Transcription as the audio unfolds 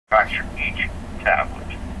manufacture each tablet.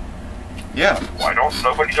 Yeah. Why don't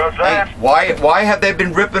nobody does that? Hey, why have they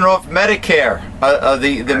been ripping off Medicare?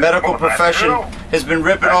 The medical profession has been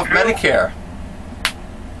ripping off Medicare.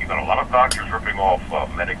 You got a lot of doctors ripping off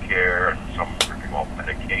Medicare, some ripping off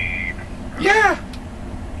Medicaid. Yeah.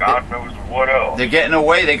 God knows what else. They're getting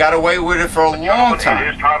away. They got away with it for a long time.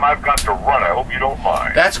 It is time. I've got to run. I hope you don't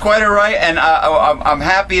mind. That's quite all right, and I'm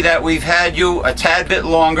happy that we've had you a tad bit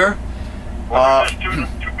longer. Well, this is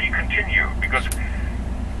to be continued, because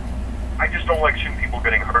I just don't like seeing people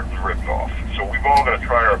getting hurt and ripped off. So we've all got to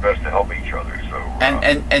try our best to help each other. So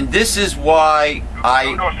and this is why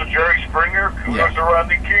kudos to Jerry Springer. Kudos to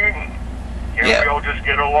Rodney King. We all just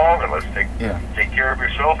get along and let's take care of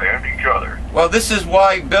yourself and each other. Well, this is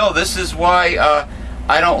why, Bill. This is why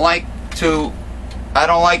I don't like to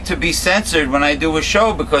be censored when I do a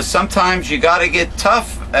show, because sometimes you got to get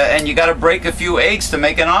tough and you got to break a few eggs to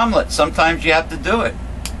make an omelet. Sometimes you have to do it.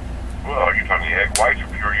 Well, you're talking egg whites or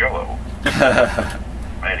pure yellow.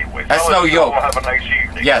 Anyway, that's no yolk. Have a nice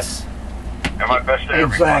evening. Yes. And my best to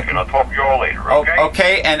everybody, and I'll talk to you all later, okay?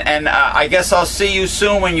 Okay, and I guess I'll see you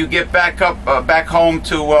soon when you get back home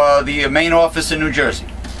to the main office in New Jersey.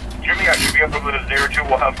 Jimmy, I should be up within a day or two.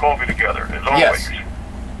 We'll have coffee together, as always.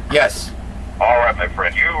 Yes. All right, my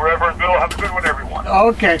friend. You, Reverend Bill, have a good one, everyone.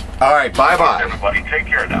 Okay. All right, bye-bye. Everybody, take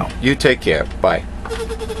care now. You take care. Bye.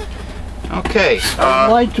 Okay.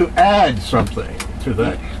 I'd like to add something to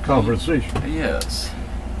that conversation. Yes.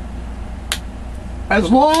 As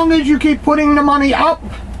long as you keep putting the money up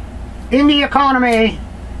in the economy,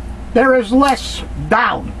 there is less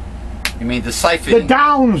down. You mean the siphoning? The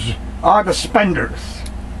downs are the spenders.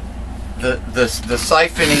 The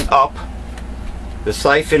siphoning up. The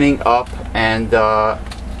siphoning up, and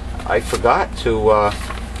I forgot to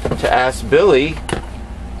ask Billy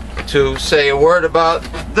to say a word about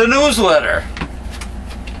the newsletter.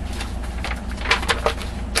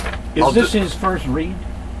 Is this his first read?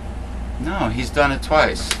 No, he's done it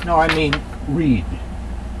twice. No, I mean read.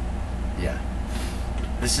 Yeah.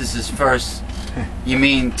 This is his first. You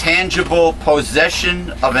mean tangible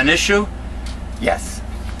possession of an issue? Yes.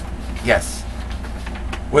 Yes.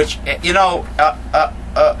 Which, you know,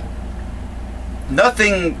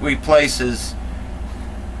 nothing replaces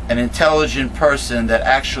an intelligent person that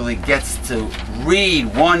actually gets to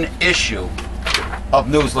read one issue of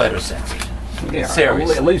Newsletter Censored. Yeah,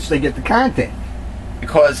 Seriously. at least they get the content.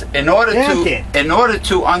 Because in order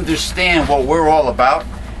to understand what we're all about,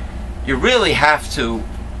 you really have to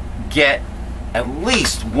get at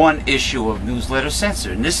least one issue of Newsletter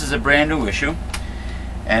Censored. And this is a brand new issue.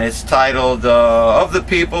 And it's titled Of the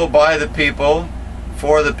People, By the People,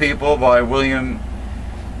 For the People by William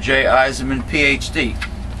J. Eisenman, Ph.D.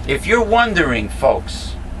 If you're wondering,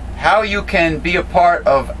 folks, how you can be a part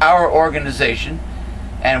of our organization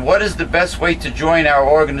and what is the best way to join our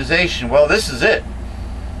organization, well, this is it.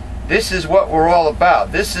 This is what we're all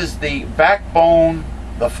about. This is the backbone,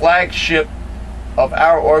 the flagship of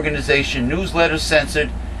our organization, Newsletter Censored,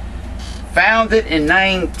 founded in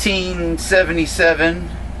 1977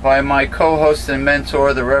 by my co-host and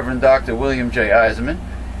mentor, the Reverend Dr. William J. Eisenman.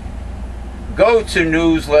 Go to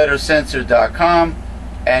newslettercensored.com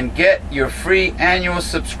and get your free annual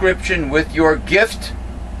subscription with your gift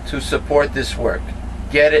to support this work.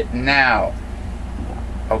 Get it now.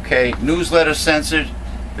 Okay, Newsletter Censored.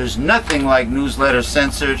 There's nothing like Newsletter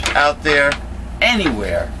Censored out there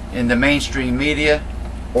anywhere in the mainstream media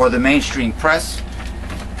or the mainstream press.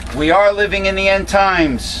 We are living in the end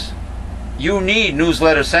times. You need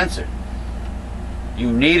Newsletter Censored.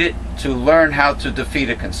 You need it to learn how to defeat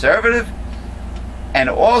a conservative, and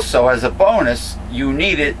also, as a bonus, you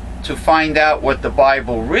need it to find out what the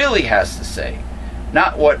Bible really has to say,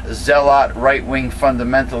 not what zealot, right-wing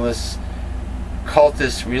fundamentalists,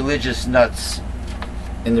 cultists, religious nuts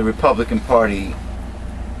in the Republican Party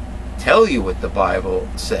tell you what the Bible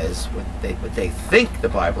says, what they think the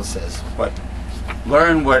Bible says, but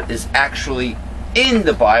learn what is actually in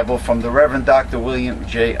the Bible from the Reverend Dr. William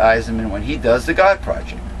J. Eisenman when he does the God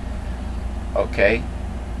Project. Okay?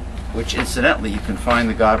 Which, incidentally, you can find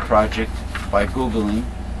the God Project by Googling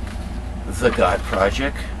the God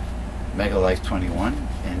Project, Megalife 21,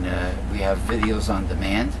 and we have videos on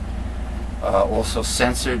demand. Also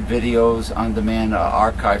censored videos on demand,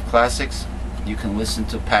 archive classics. You can listen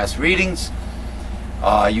to past readings.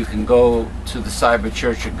 You can go to the Cyber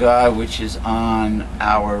Church of God, which is on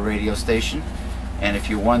our radio station. And if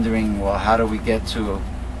you're wondering, well, how do we get to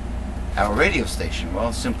our radio station?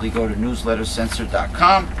 Well, simply go to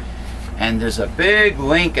newslettercensored.com, and there's a big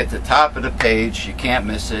link at the top of the page. You can't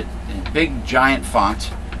miss it, in big giant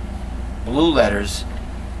font, blue letters,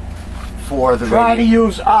 for the Try to radio.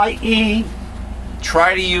 use IE.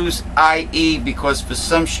 Try to use IE because for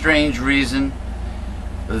some strange reason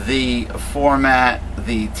the format,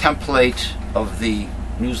 the template of the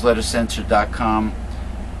newslettercensor.com,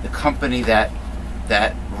 the company that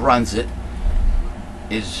runs it,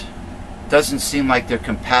 doesn't seem like they're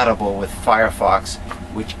compatible with Firefox,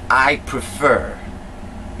 which I prefer.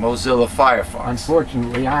 Mozilla Firefox.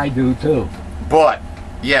 Unfortunately, I do too. But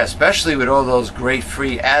yeah, especially with all those great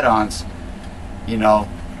free add-ons, you know.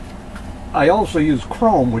 I also use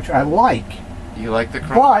Chrome, which I like. You like the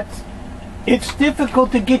Chrome? But it's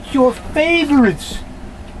difficult to get your favorites,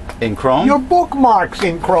 In Chrome? your bookmarks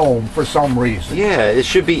in Chrome for some reason. Yeah, it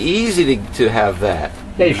should be easy to have that.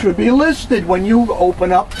 They should be listed when you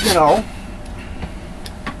open up, you know.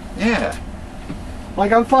 Yeah.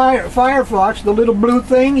 Like on Firefox, the little blue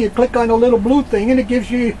thing, you click on the little blue thing and it gives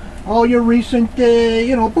you all your recent,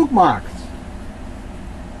 you know, bookmarks.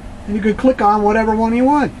 And you can click on whatever one you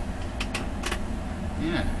want.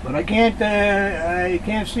 Yeah. But I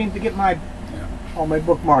can't seem to get all my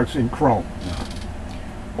bookmarks in Chrome.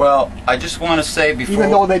 Well, I just want to say before...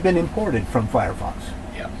 Even though they've been imported from Firefox.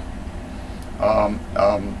 Yeah.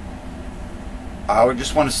 I would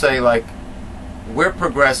just want to say, like, we're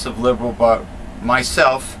progressive liberal, but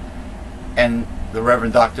myself and the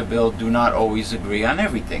Reverend Dr. Bill do not always agree on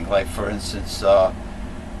everything. Like, for instance,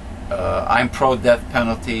 I'm pro death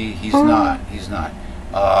penalty. He's not. He's not.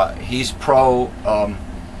 He's pro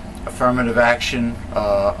affirmative action,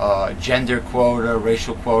 gender quota,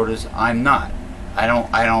 racial quotas. I'm not. I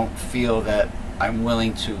don't feel that I'm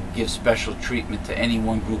willing to give special treatment to any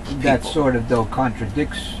one group of people. That sort of, though,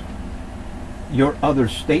 contradicts your other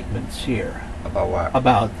statements here. About what?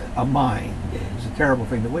 About a mind is a terrible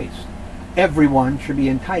thing to waste. Everyone should be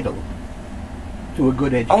entitled to a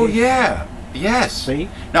good education. Oh yeah, yes. See?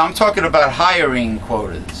 Now I'm talking about hiring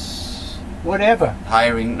quotas. Whatever.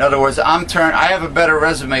 Hiring. In other words, I have a better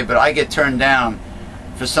resume, but I get turned down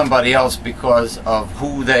for somebody else because of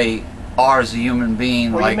who they are as a human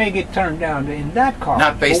being. Well, like, you may get turned down in that college.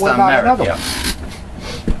 not based but on what about merit. another Yeah. one?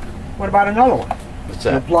 What about another one? What's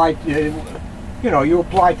You that? apply, you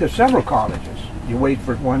apply to several colleges. You wait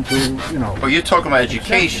for one to, Well, you're talking about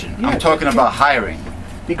education. Yes, I'm talking about hiring.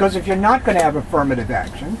 Because if you're not going to have affirmative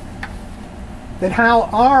action, then how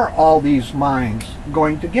are all these minds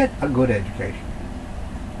going to get a good education?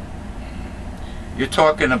 You're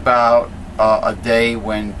talking about a day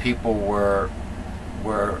when people were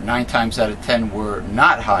 9 times out of 10 were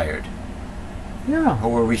not hired, Yeah. who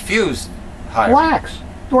were refused hiring. Blacks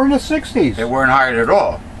during the 60s They weren't hired at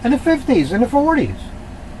all. and the 50s and the 40s.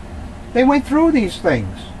 They went through these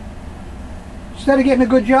things. Instead of getting a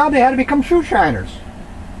good job, they had to become shoe shiners.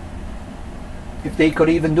 If they could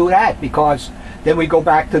even do that, because then we go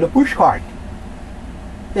back to the push cart.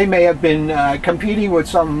 They may have been competing with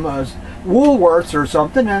some Woolworths or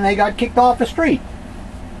something, and they got kicked off the street.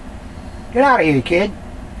 Get out of here, kid.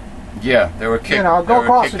 Yeah, they were kicked. Go they were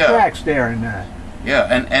across the kicked out. tracks there and Yeah,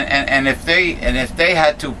 and if they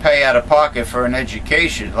had to pay out of pocket for an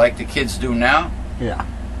education like the kids do now, yeah,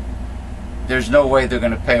 there's no way they're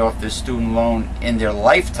going to pay off their student loan in their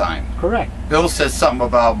lifetime. correct. Bill says something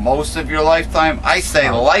about most of your lifetime. I say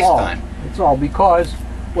lifetime. It's all because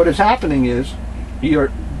what is happening is,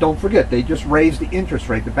 don't forget, they just raised the interest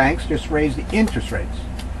rate. The banks just raised the interest rates.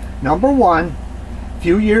 Number one, a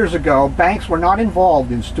few years ago, banks were not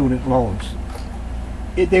involved in student loans.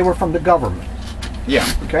 They were from the government. Yeah.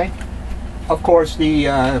 Okay? Of course, the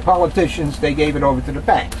politicians, they gave it over to the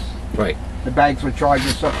banks. Right. The banks were charging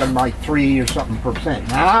something like 3 or something percent.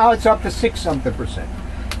 Now it's up to 6 something percent.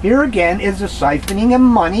 Here again is a siphoning of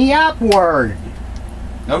money upward.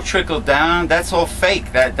 No trickle down. That's all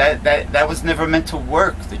fake. That was never meant to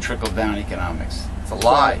work. The trickle down economics. It's a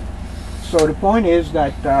lie. So the point is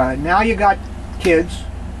that now you got kids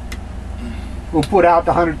who put out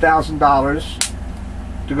the $100,000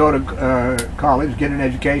 to go to college, get an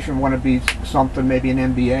education, want to be something, maybe an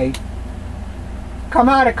MBA. Come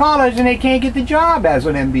out of college and they can't get the job as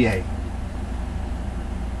an MBA.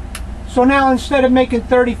 So now instead of making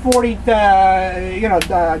 $30,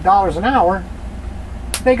 $40, dollars an hour,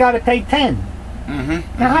 they got to take 10.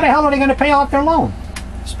 Mm-hmm. Now how the hell are they going to pay off their loan?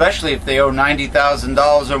 Especially if they owe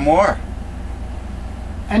 $90,000 or more.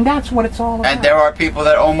 And that's what it's all about. And there are people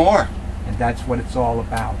that owe more. And that's what it's all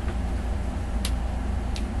about.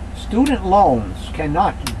 Student loans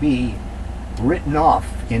cannot be written off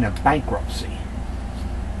in a bankruptcy.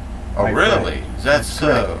 Oh, My really? friend. That's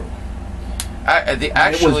so.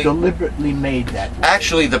 It was deliberately made that way.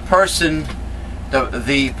 Actually, the person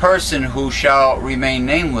who shall remain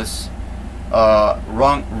nameless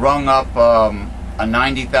rung up a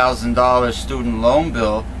 $90,000 student loan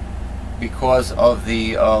bill because of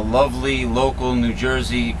the lovely local New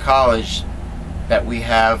Jersey college that we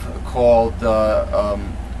have called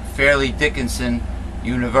Fairleigh Dickinson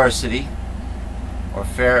University, or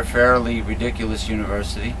Fairly Ridiculous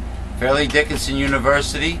University. Fairleigh Dickinson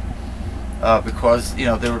University, because you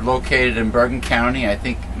know they were located in Bergen County, I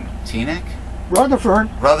think Teaneck? Rutherford.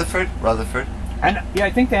 And yeah,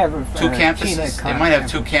 I think they have two campuses. They might have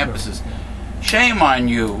two campuses. Shame on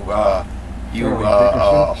you, you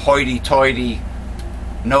hoity-toity,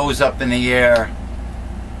 nose up in the air,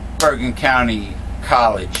 Bergen County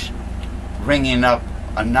College, ringing up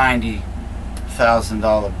a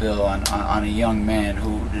 $90,000 bill on a young man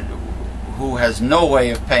who has no way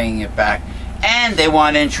of paying it back, and they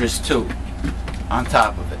want interest too, on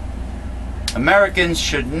top of it. Americans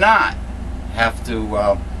should not have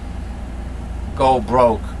to go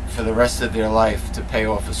broke for the rest of their life to pay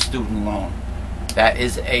off a student loan. That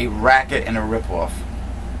is a racket and a ripoff.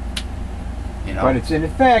 You know? But it's in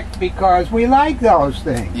effect because we like those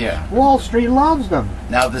things. Yeah. Wall Street loves them.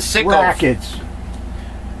 Now the rackets.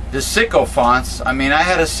 The sycophants. I mean, I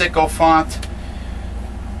had a sycophant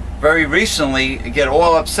very recently get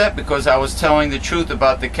all upset because I was telling the truth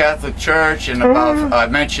about the Catholic Church and about I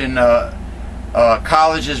mentioned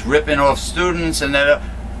colleges ripping off students, and that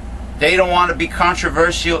they don't want to be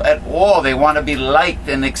controversial at all. They want to be liked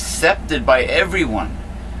and accepted by everyone.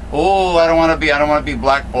 Oh, I don't want to be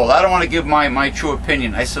blackballed. I don't want to give my true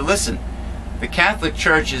opinion. I said, listen, the Catholic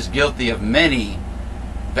Church is guilty of many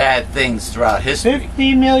bad things throughout history.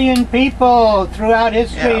 50 million people throughout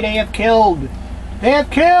history they have killed. They have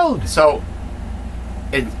killed. So,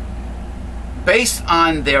 based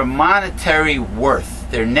on their monetary worth,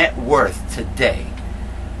 their net worth today,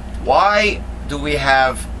 why do we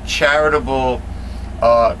have charitable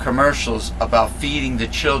commercials about feeding the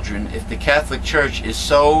children if the Catholic Church is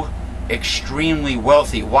so extremely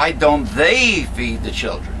wealthy? Why don't they feed the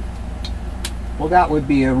children? Well, that would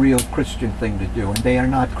be a real Christian thing to do, and they are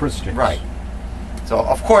not Christians. Right. So,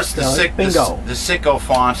 of course, the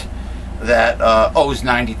sycophant that owes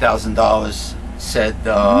 $90,000 said,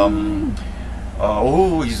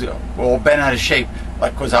 oh, he's all bent out of shape,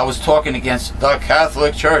 like, because I was talking against the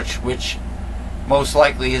Catholic Church, which most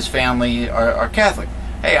likely his family are Catholic.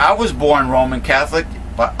 Hey, I was born Roman Catholic,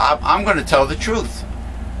 but I'm going to tell the truth.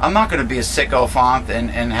 I'm not going to be a sycophant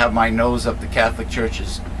and have my nose up the Catholic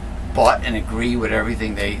Church's butt and agree with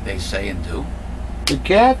everything they say and do. The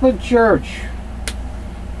Catholic Church,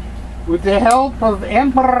 with the help of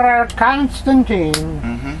Emperor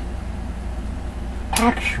Constantine,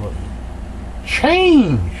 actually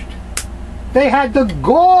changed. They had the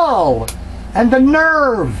gall and the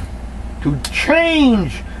nerve to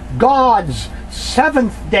change God's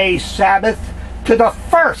seventh-day Sabbath to the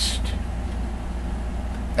first.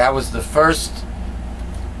 That was the first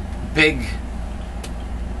big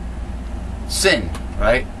sin,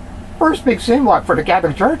 right? First big sin, what, for the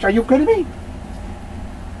Catholic Church? Are you kidding me?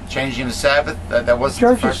 Changing the Sabbath? That was the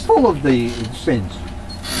church is full of the sins.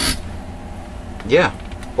 Yeah.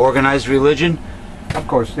 Organized religion. Of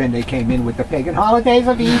course, then they came in with the pagan holidays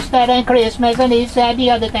of Easter and Christmas, and he said the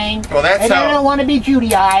other thing. Well, that's and how... they don't want to be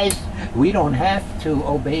Judaized. We don't have to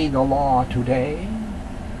obey the law today.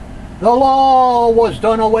 The law was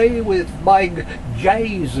done away with by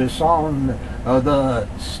Jesus on the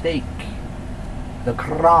stake, the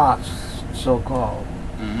cross, so-called.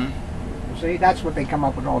 See, that's what they come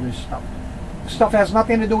up with all this stuff. Stuff has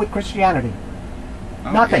nothing to do with Christianity.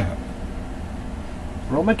 Nothing. Yeah.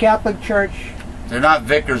 Roman Catholic Church. They're not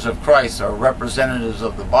vicars of Christ or representatives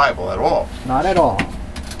of the Bible at all. Not at all.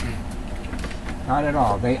 Not at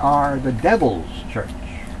all. They are the devil's church.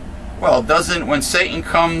 Well, when Satan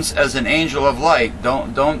comes as an angel of light,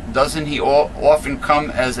 doesn't he often come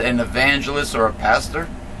as an evangelist or a pastor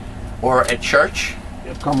or a church?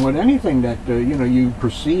 He'll come with anything that you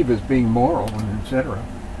perceive as being moral and etc.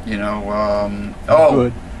 You know.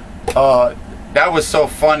 Good. That was so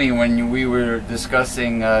funny when we were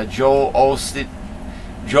discussing Joel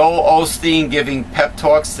Olstein giving pep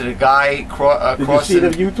talks to the guy crossing. Did you see it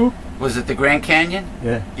on YouTube? Was it the Grand Canyon?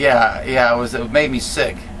 Yeah. Yeah. It made me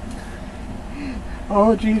sick.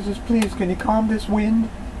 Oh Jesus, please, can you calm this wind?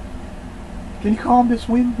 Can you calm this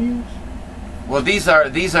wind, please? Well, these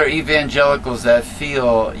are evangelicals that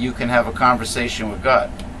feel you can have a conversation with God,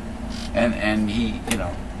 and he,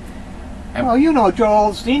 Well,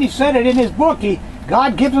 Joel Olstein, he said it in his book.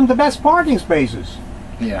 God gives him the best parking spaces.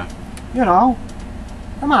 Yeah.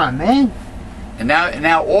 Come on, man. And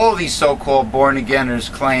now all these so-called born-againers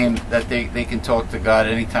claim that they can talk to God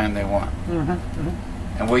anytime they want.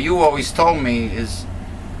 And what you always told me is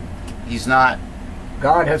he's not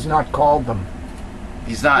God has not called them.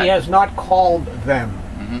 He's not. He has not called them.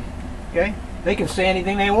 Mhm. Okay? They can say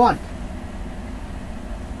anything they want.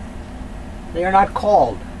 They are not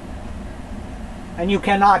called. And you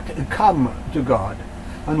cannot come to God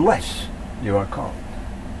unless you are called.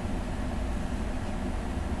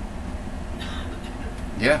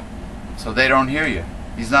 Yeah. So they don't hear you.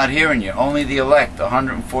 He's not hearing you. Only the elect,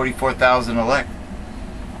 144,000 elect,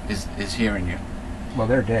 is hearing you. Well,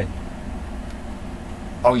 they're dead.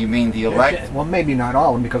 Oh, you mean the elect? Well, maybe not all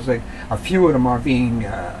of them, because a few of them are being,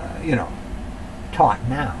 taught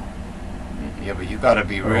now. Yeah, but you got to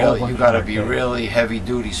be A whole really, you bunch got to of be them. really heavy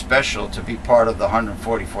duty special to be part of the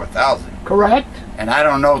 144,000. Correct? And I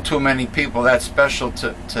don't know too many people that special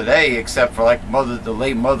today, except for like the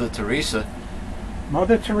late Mother Teresa.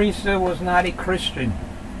 Mother Teresa was not a Christian.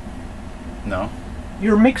 No.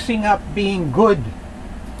 You're mixing up being good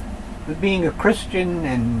with being a Christian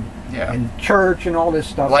and Yeah. church and all this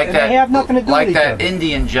stuff. Like and that, they have nothing to do like with each that other.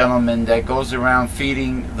 Indian gentleman that goes around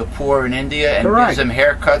feeding the poor in India and Correct. gives them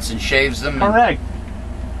haircuts and shaves them. Correct.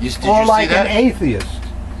 Did Or you like see that? an atheist.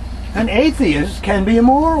 An atheist can be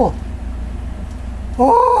immoral.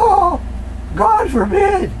 Oh, God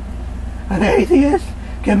forbid. An atheist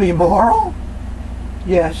can be moral?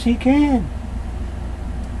 Yes, he can.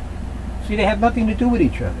 See, they have nothing to do with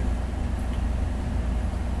each other.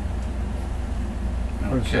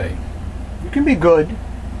 Okay. You can be good.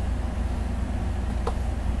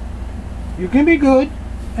 You can be good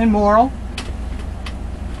and moral.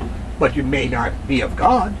 But you may not be of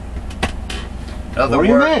God. Or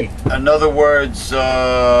you may. In other words,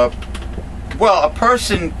 well, a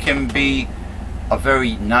person can be a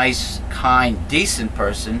very nice, kind, decent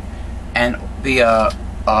person and be a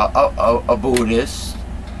Buddhist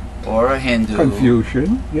or a Hindu.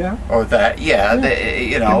 Confucian, yeah. Or that, yeah. Yeah. They,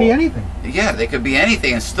 you It know. can be anything. Yeah, they could be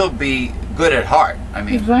anything and still be good at heart. I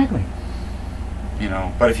mean, Exactly. you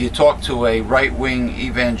know. But if you talk to a right-wing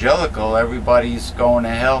evangelical, everybody's going to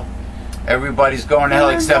hell. Everybody's going to hell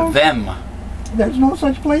Yeah, except no. them. There's no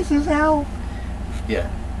such place as hell. Yeah.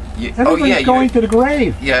 Everybody's going to the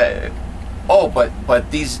grave. Yeah. Oh,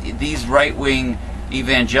 but these right-wing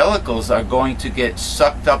evangelicals are going to get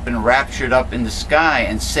sucked up and raptured up in the sky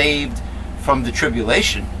and saved from the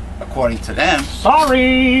tribulation, according to them.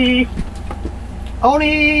 Sorry!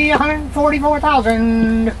 Only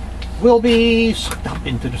 144,000 will be sucked up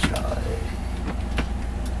into the sky.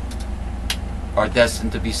 Are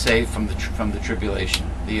destined to be saved from the tribulation.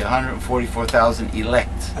 The 144,000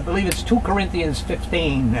 elect. I believe it's 2 Corinthians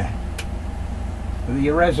 15, the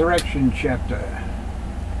resurrection chapter.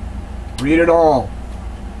 Read it all.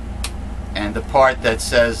 And the part that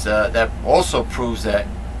says that also proves that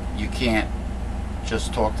you can't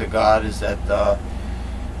just talk to God is that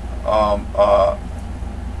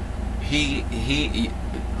he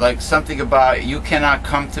like something about you cannot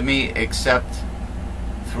come to me except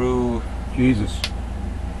through Jesus.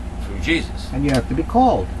 Jesus. And you have to be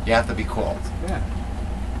called. You have to be called. Yeah.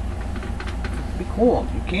 You have to be called.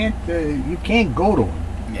 You can't go to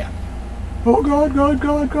him. Yeah. Oh God, God,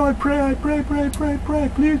 God, God, pray,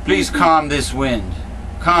 please. Calm this wind.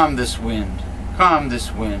 Calm this wind. Calm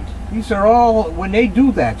this wind. These are all, when they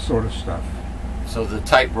do that sort of stuff, So the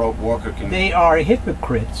tightrope walker can. they are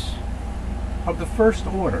hypocrites of the first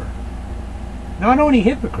order. Not only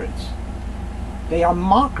hypocrites, they are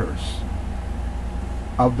mockers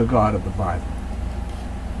of the God of the Bible.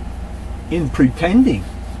 In pretending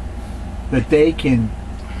that they can,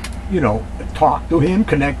 talk to him,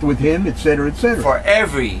 connect with him, etc., etc. For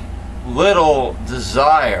every little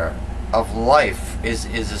desire of life is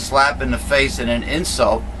a slap in the face and an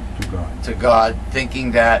insult to God,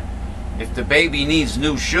 thinking that if the baby needs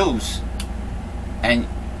new shoes and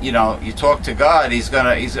you talk to God,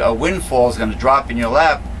 a windfall is gonna drop in your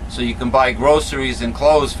lap so you can buy groceries and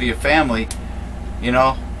clothes for your family,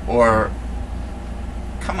 or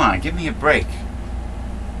come on, give me a break.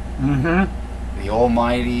 The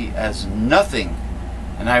Almighty has nothing,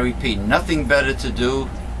 and I repeat, nothing better to do.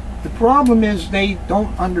 The problem is they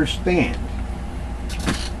don't understand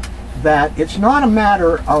that it's not a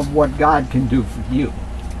matter of what God can do for you.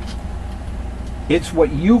 It's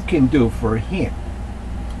what you can do for him.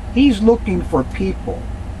 He's looking for people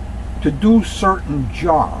to do certain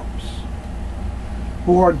jobs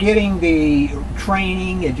who are getting the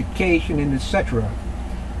training, education, and etc.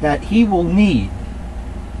 that he will need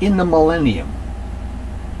in the millennium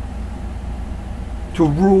to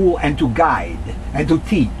rule and to guide and to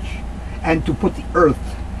teach and to put the earth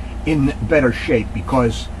in better shape,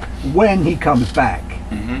 because when he comes back,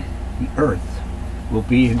 the earth will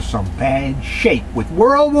be in some bad shape with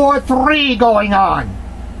World War III going on.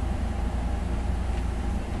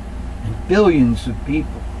 billions of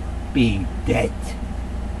people be dead.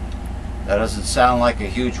 That doesn't sound like a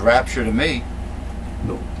huge rapture to me.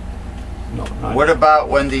 No, not What about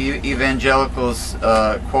when the evangelicals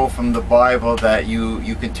quote from the Bible that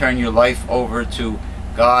you can turn your life over to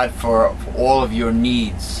God for all of your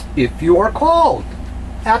needs? if you are called.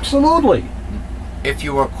 Absolutely. If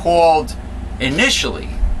you were called initially,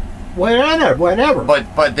 Whenever.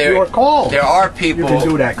 but there you are called. there are people You can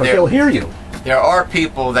do that because there- they'll hear you. There are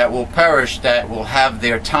people that will perish that will have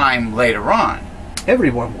their time later on.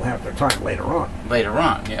 Everyone will have their time later on. Later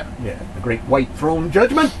on, yeah. Yeah, the great white throne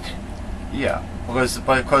judgment. Yeah,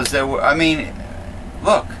 because there were. I mean,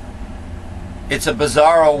 look, it's a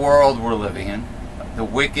bizarro world we're living in. The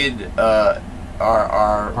wicked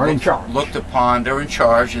are in charge. looked upon. They're in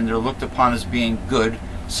charge, and they're looked upon as being good.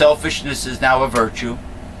 Selfishness is now a virtue.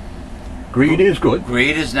 Greed is good.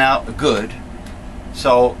 Greed is now good.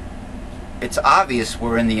 So it's obvious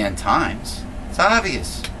we're in the end times. It's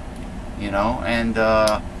obvious, you know, and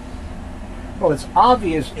Well, it's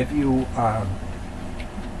obvious if you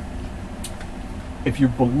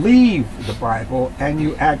believe the Bible and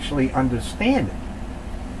you actually understand it.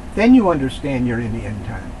 Then you understand you're in the end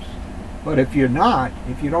times. But if you're not,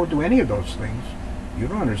 if you don't do any of those things, you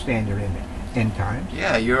don't understand you're in the end times.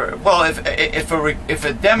 yeah, you're well. If a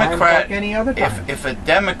Times Democrat like any other time. if a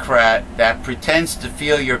Democrat that pretends to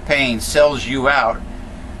feel your pain sells you out,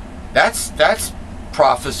 that's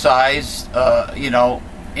prophesized, you know,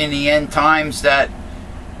 in the end times that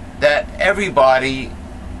everybody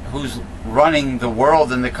who's running the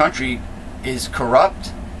world and the country is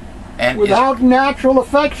corrupt and Without natural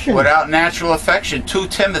affection. without natural affection. 2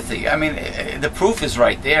 Timothy. I mean, the proof is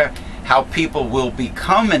right there. How people will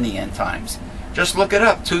become in the end times. Just look it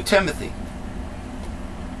up. 2 Timothy.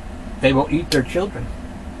 They will eat their children.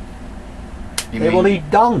 You They will eat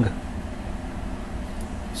dung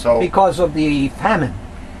so because of the famine.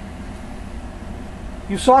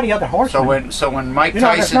 You saw the other horsemen. so when Mike you know,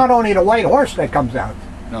 it's Tyson not only the white horse that comes out.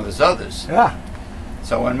 no, there's others. Yeah.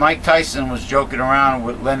 So when Mike Tyson was joking around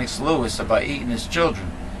with Lennox Lewis about eating his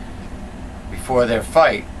children before their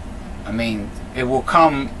fight, I mean, it will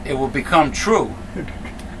become true.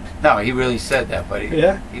 No, he really said that, but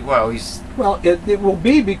Yeah. Well, it will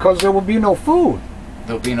be because there will be no food.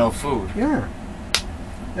 there'll be no food. Yeah.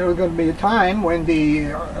 There was going to be a time when the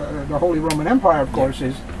Holy Roman Empire, of course,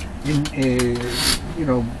 is you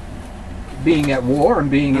know, being at war and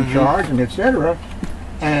being in charge and etc.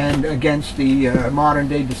 and against the modern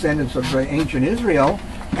day descendants of ancient Israel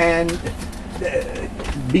and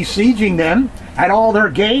besieging them at all their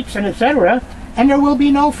gates and etc. And there will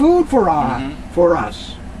be no food for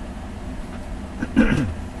us.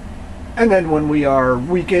 And then when we are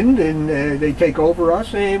weakened and they take over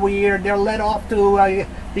us, they're led off to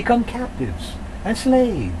become captives and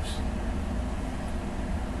slaves.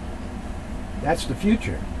 That's the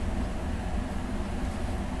future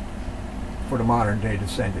for the modern day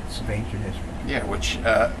descendants of ancient Israel. Yeah, which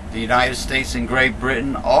the United States and Great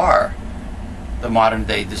Britain are the modern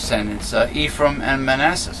day descendants. Ephraim and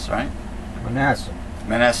Manasseh, right?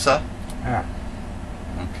 Manasseh? Yeah.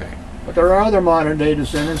 Okay. But there are other modern day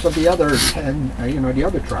descendants of the other 10, the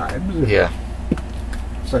other tribes. Yeah.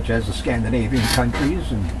 Such as the Scandinavian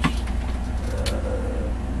countries and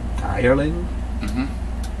Ireland,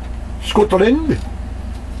 Scotland.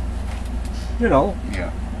 You know.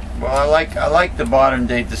 Yeah. Well, I like the modern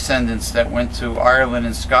day descendants that went to Ireland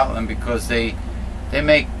and Scotland because they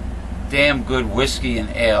make damn good whiskey and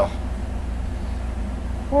ale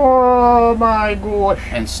Oh my gosh.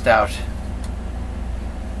 and stout.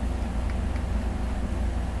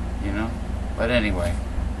 You know? But anyway,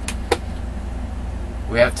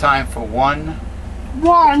 we have time for one.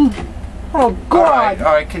 One. Oh God.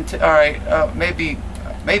 All right.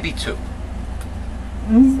 Maybe two.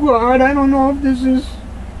 God, I don't know if this is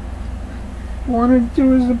one or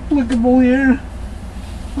two is applicable here.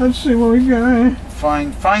 Let's see what we got.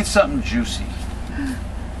 Find something juicy.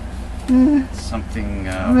 Something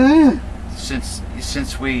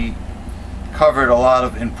since we covered a lot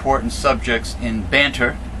of important subjects in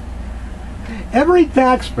banter. Every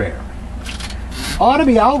taxpayer ought to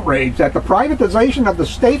be outraged at the privatization of the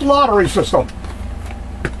state lottery system.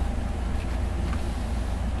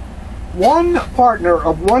 One partner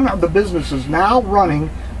of one of the businesses now running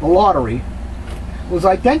the lottery was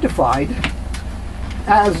identified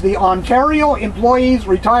as the Ontario Employees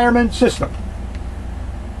Retirement System.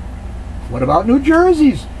 What about New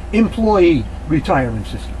Jersey's employee retirement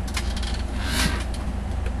system?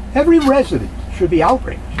 Every resident should be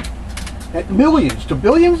outraged that millions to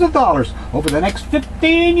billions of dollars over the next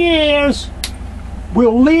 15 years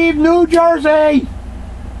will leave New Jersey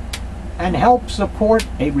and help support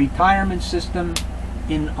a retirement system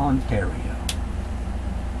in Ontario.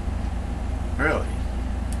 Really?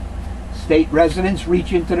 State residents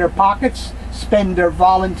reach into their pockets, spend their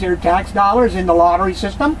volunteer tax dollars in the lottery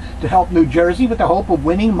system to help New Jersey with the hope of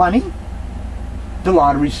winning money. The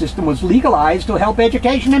lottery system was legalized to help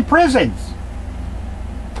education in prisons.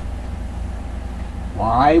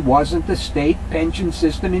 Why wasn't the state pension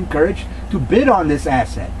system encouraged to bid on this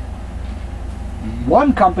asset?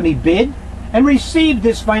 One company bid and received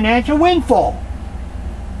this financial windfall.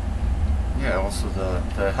 Yeah, also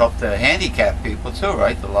to help the handicapped people too,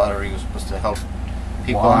 right? The lottery was supposed to help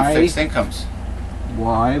people Why? on fixed incomes.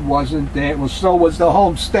 Why wasn't there? Well, so was the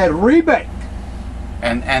homestead rebate,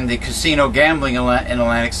 And the casino gambling in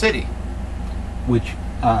Atlantic City. which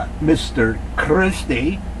Mr.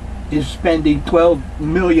 Christie is spending $12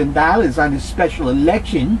 million on his special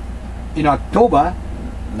election in October,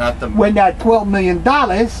 Not the when that $12 million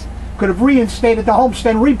could have reinstated the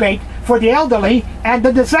homestead rebate for the elderly and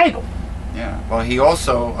the disabled. Yeah. Well, he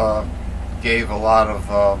also gave a lot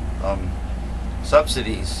of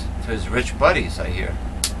subsidies to his rich buddies, I hear.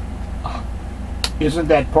 Isn't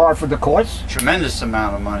that par for the course? Tremendous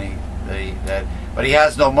amount of money but he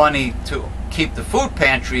has no money to keep the food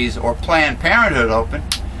pantries or Planned Parenthood open,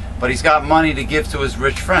 but he's got money to give to his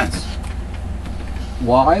rich friends.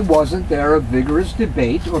 Why wasn't there a vigorous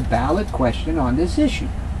debate or ballot question on this issue?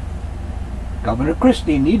 Governor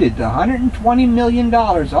Christie needed $120 million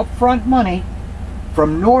upfront money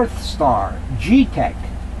from North Star G-Tech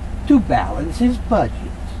to balance his budget.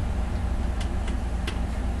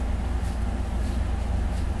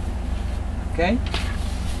 Okay?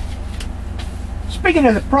 Speaking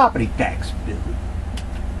of the property tax bill,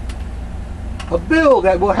 a bill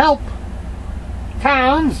that will help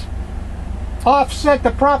towns offset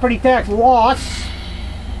the property tax loss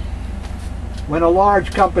when a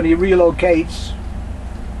large company relocates,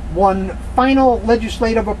 won final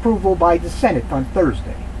legislative approval by the Senate on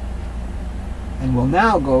Thursday and will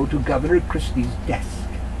now go to Governor Christie's desk.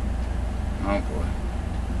 Oh boy.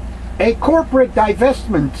 A corporate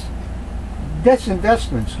disinvestment,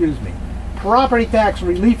 Property Tax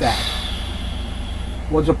Relief Act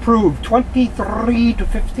was approved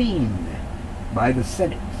 23-15 by the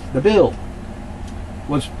Senate. The bill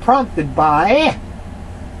was prompted by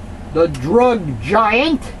the drug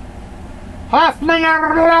giant Hoffman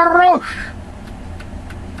LaRoche.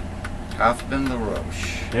 Hoffman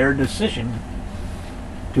LaRoche. Their decision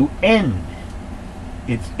to end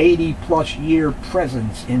its 80-plus year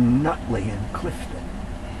presence in Nutley and Clifton.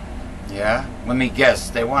 Yeah? Let me guess.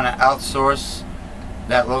 They want to outsource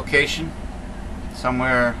that location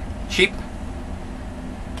somewhere cheap?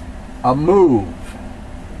 A move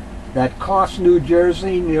that cost New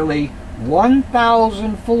Jersey nearly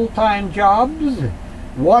 1,000 full-time jobs,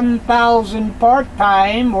 1,000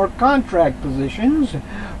 part-time or contract positions.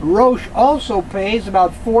 Roche also pays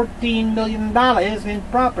about $14 million in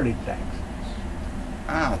property taxes.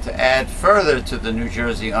 To add further to the New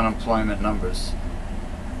Jersey unemployment numbers.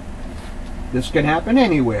 This can happen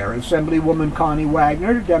anywhere. Assemblywoman Connie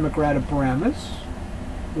Wagner, Democrat of Paramus,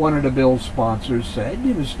 one of the bill's sponsors, said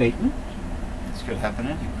in a statement. This could happen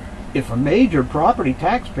anywhere. If a major property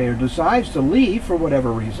taxpayer decides to leave for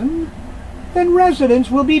whatever reason, then residents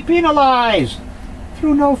will be penalized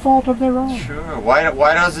through no fault of their own. Sure.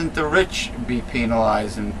 Why doesn't the rich be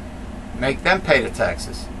penalized and make them pay the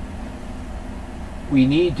taxes? We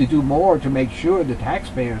need to do more to make sure the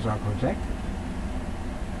taxpayers are protected.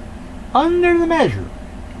 Under the measure,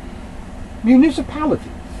 municipalities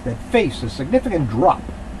that face a significant drop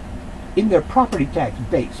in their property tax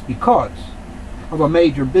base because of a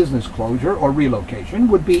major business closure or relocation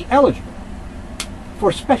would be eligible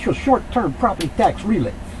for special short-term property tax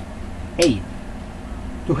relief aid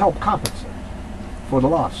to help compensate for the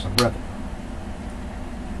loss of revenue.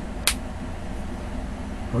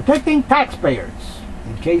 Protecting taxpayers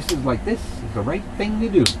in cases like this is the right thing to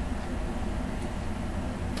do.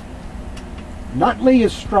 Nutley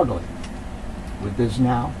is struggling with this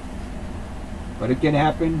now, but it can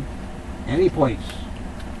happen any place,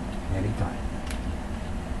 anytime.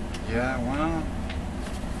 Yeah, well,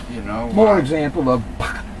 you know. More example of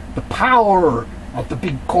the power of the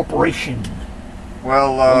big corporation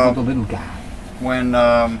over the little guy. When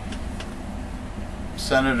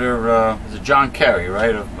Senator was it John Kerry,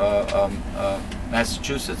 right, of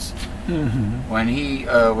Massachusetts, Mm-hmm. when he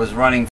was running